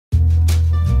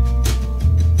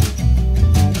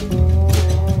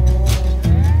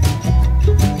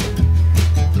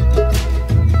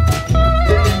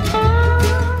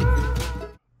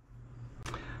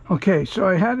Okay, so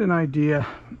I had an idea.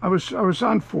 I was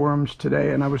on forums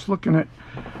today, and I was looking at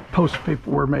posts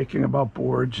people were making about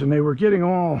boards, and they were getting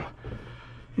all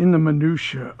in the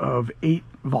minutia of 8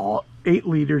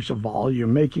 liters of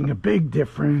volume, making a big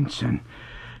difference, and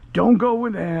don't go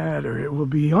with that or it will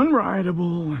be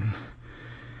unrideable. And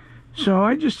so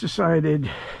I just decided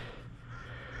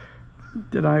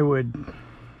that I would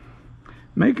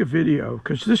make a video,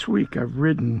 because this week I've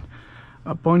ridden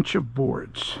a bunch of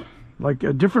boards, like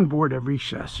a different board every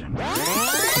session,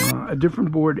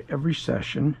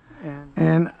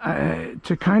 and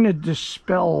to kind of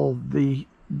dispel the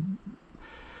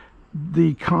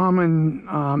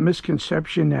common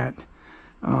misconception that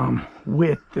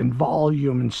width and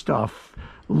volume and stuff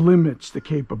limits the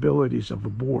capabilities of a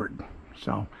board.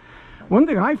 So one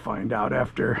thing I find out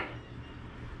after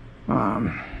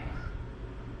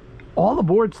all the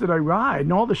boards that I ride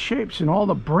and all the shapes and all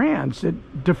the brands,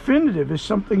 that definitive is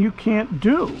something you can't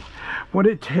do. What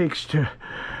it takes to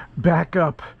back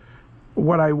up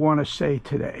what I want to say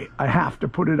today, I have to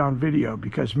put it on video,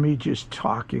 because me just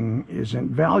talking isn't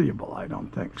valuable, I don't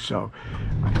think. So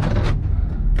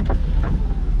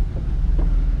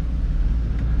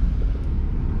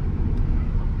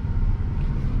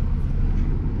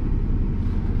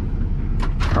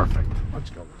perfect, let's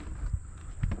go.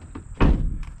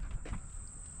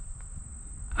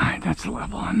 All right, that's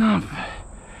level enough.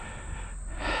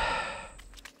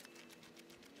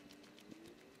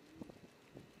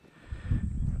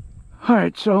 All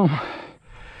right, so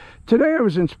today I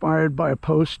was inspired by a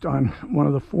post on one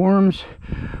of the forums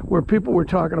where people were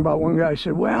talking about, one guy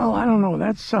said, well, I don't know,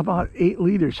 that's about 8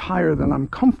 liters higher than I'm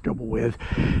comfortable with.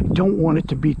 Don't want it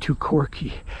to be too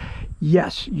corky.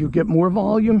 Yes, you get more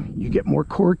volume, you get more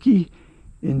corky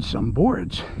in some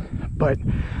boards, but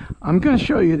I'm going to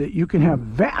show you that you can have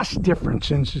vast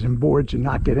differences in boards and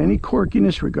not get any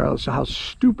corkiness, regardless of how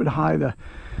stupid high the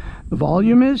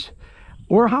volume is,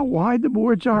 or how wide the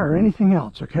boards are, or anything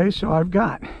else. Okay, so I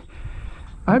brought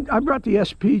the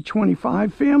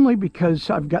SP25 family because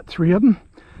I've got 3 of them.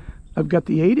 I've got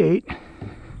the 8.8,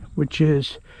 which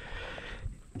is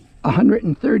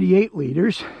 138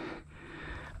 liters.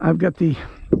 I've got the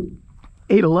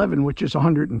 811, which is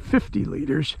 150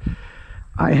 liters.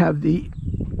 I have the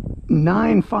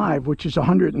 9.5, which is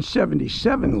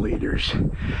 177 liters.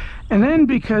 And then,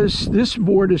 because this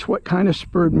board is what kind of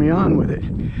spurred me on with it,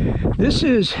 this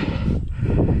is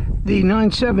the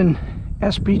 9.7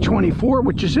 SP24,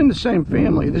 which is in the same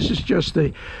family. This is just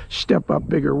the step up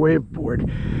bigger wave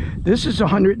board. This is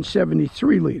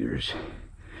 173 liters.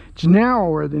 It's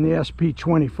narrower than the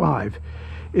SP25.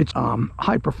 It's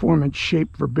high performance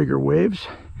shape for bigger waves.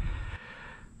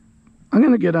 I'm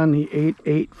going to get on the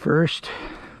 8.8 first.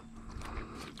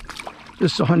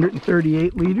 This is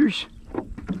 138 liters.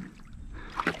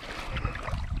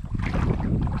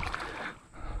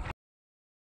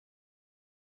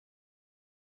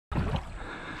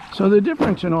 So the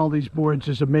difference in all these boards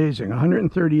is amazing.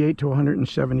 138 to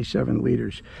 177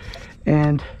 liters.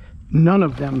 And none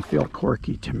of them feel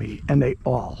corky to me, and they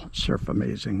all surf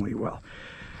amazingly well.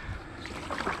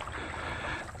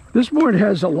 This board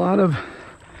has a lot of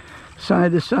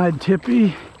side-to-side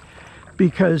tippy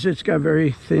because it's got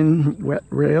very thin, wet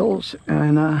rails,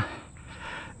 and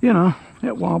you know,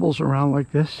 it wobbles around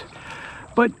like this.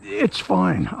 But it's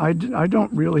fine. I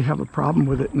don't really have a problem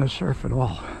with it in the surf at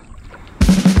all.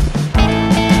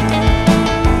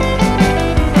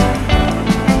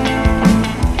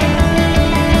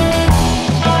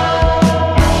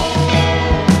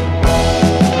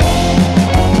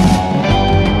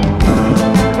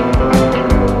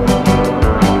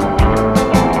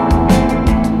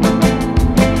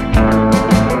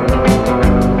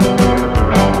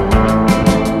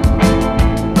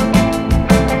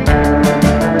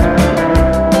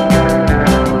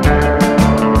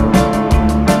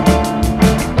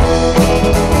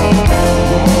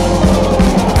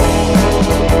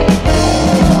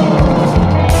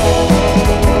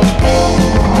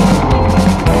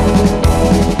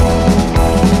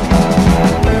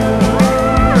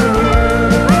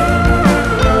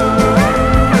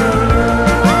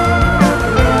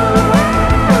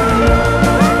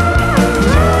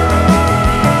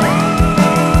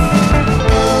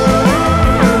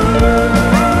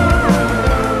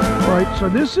 So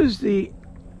this is the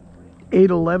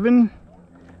 811,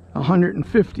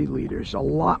 150 liters, a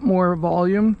lot more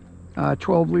volume,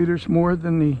 12 liters more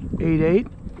than the 8.8.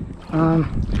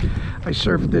 I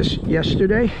surfed this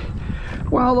yesterday.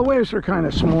 While the waves were kind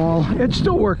of small, it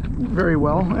still worked very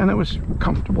well, and it was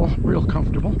comfortable, real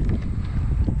comfortable.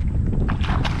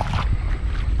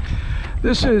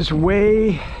 This is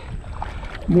way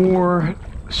more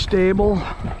stable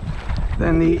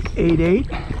than the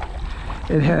 8.8.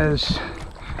 It has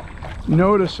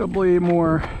noticeably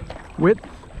more width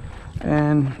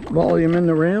and volume in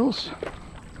the rails.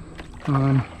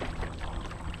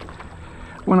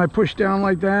 When I push down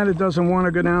like that, it doesn't want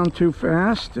to go down too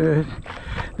fast.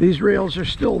 These rails are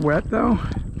still wet though,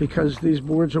 because these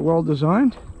boards are well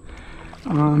designed.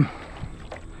 And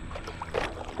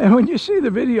when you see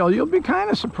the video, you'll be kind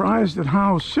of surprised at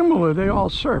how similar they all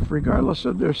surf, regardless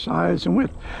of their size and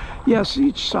width. Yes,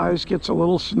 each size gets a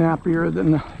little snappier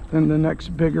than the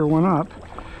next bigger one up.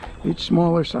 Each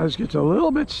smaller size gets a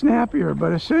little bit snappier,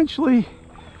 but essentially,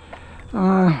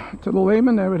 to the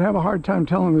layman, they would have a hard time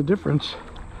telling the difference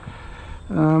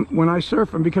when I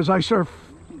surf them, because I surf,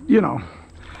 you know,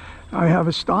 I have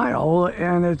a style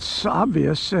and it's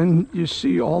obvious, and you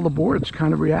see all the boards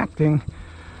kind of reacting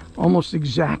almost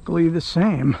exactly the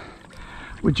same,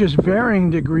 with just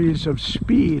varying degrees of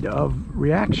speed of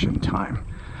reaction time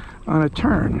on a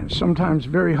turn. Sometimes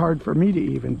very hard for me to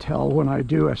even tell when I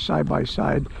do a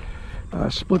side-by-side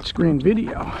split screen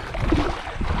video.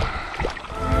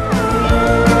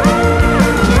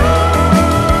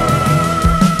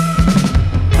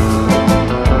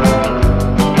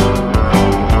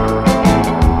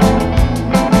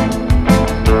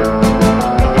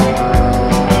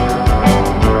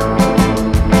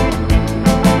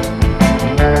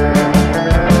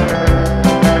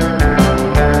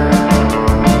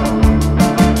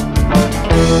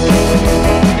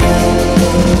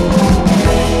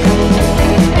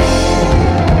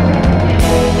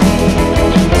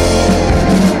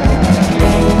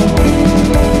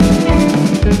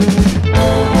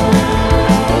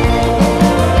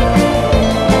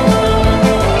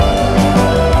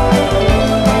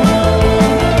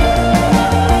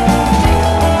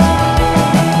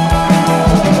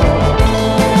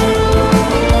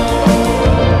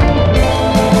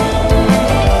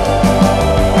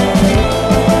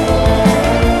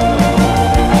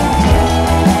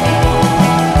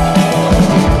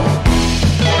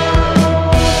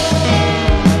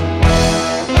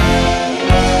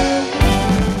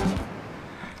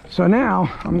 So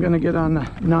now I'm going to get on the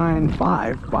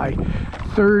 9.5 by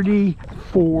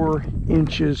 34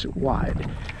 inches wide.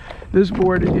 This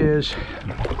board is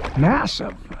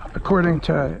massive, according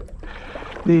to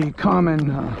the common,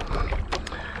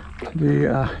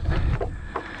 the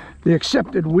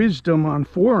accepted wisdom on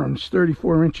forums.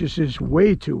 34 inches is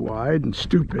way too wide and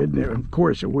stupid. Of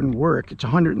course, it wouldn't work. It's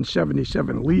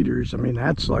 177 liters. I mean,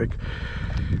 that's like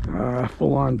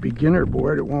full-on beginner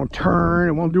board. It won't turn,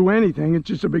 it won't do anything. It's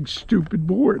just a big stupid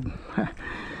board.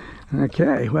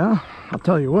 Okay, well, I'll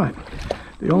tell you what,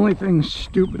 the only thing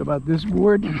stupid about this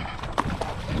board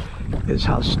is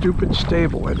how stupid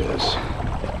stable it is.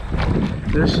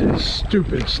 This is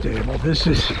stupid stable. This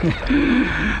is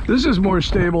this is more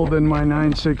stable than my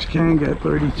 9.6 Kanga at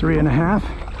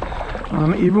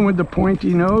 33.5. Even with the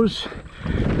pointy nose,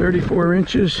 34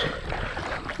 inches,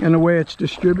 and the way it's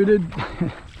distributed.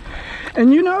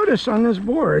 And you notice on this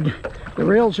board, the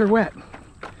rails are wet,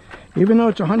 even though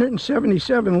it's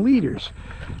 177 liters,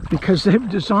 because they've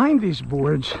designed these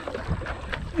boards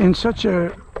in such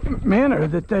a manner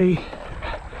that they're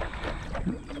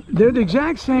the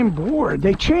exact same board.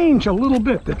 They change a little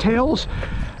bit. The tails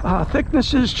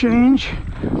thicknesses change.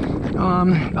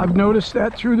 I've noticed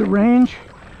that through the range.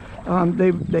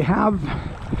 They have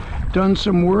done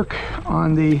some work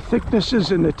on the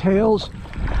thicknesses in the tails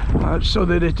so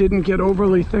that it didn't get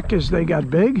overly thick as they got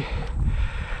big.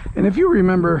 And if you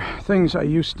remember things I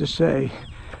used to say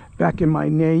back in my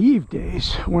naive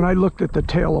days, when I looked at the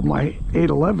tail of my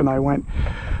 811, I went,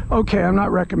 okay, I'm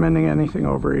not recommending anything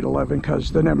over 811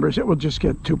 because the numbers, it will just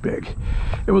get too big.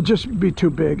 It will just be too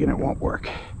big and it won't work.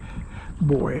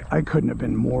 Boy, I couldn't have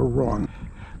been more wrong.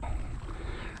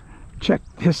 Check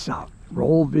this out.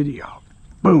 Roll video.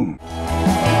 Boom.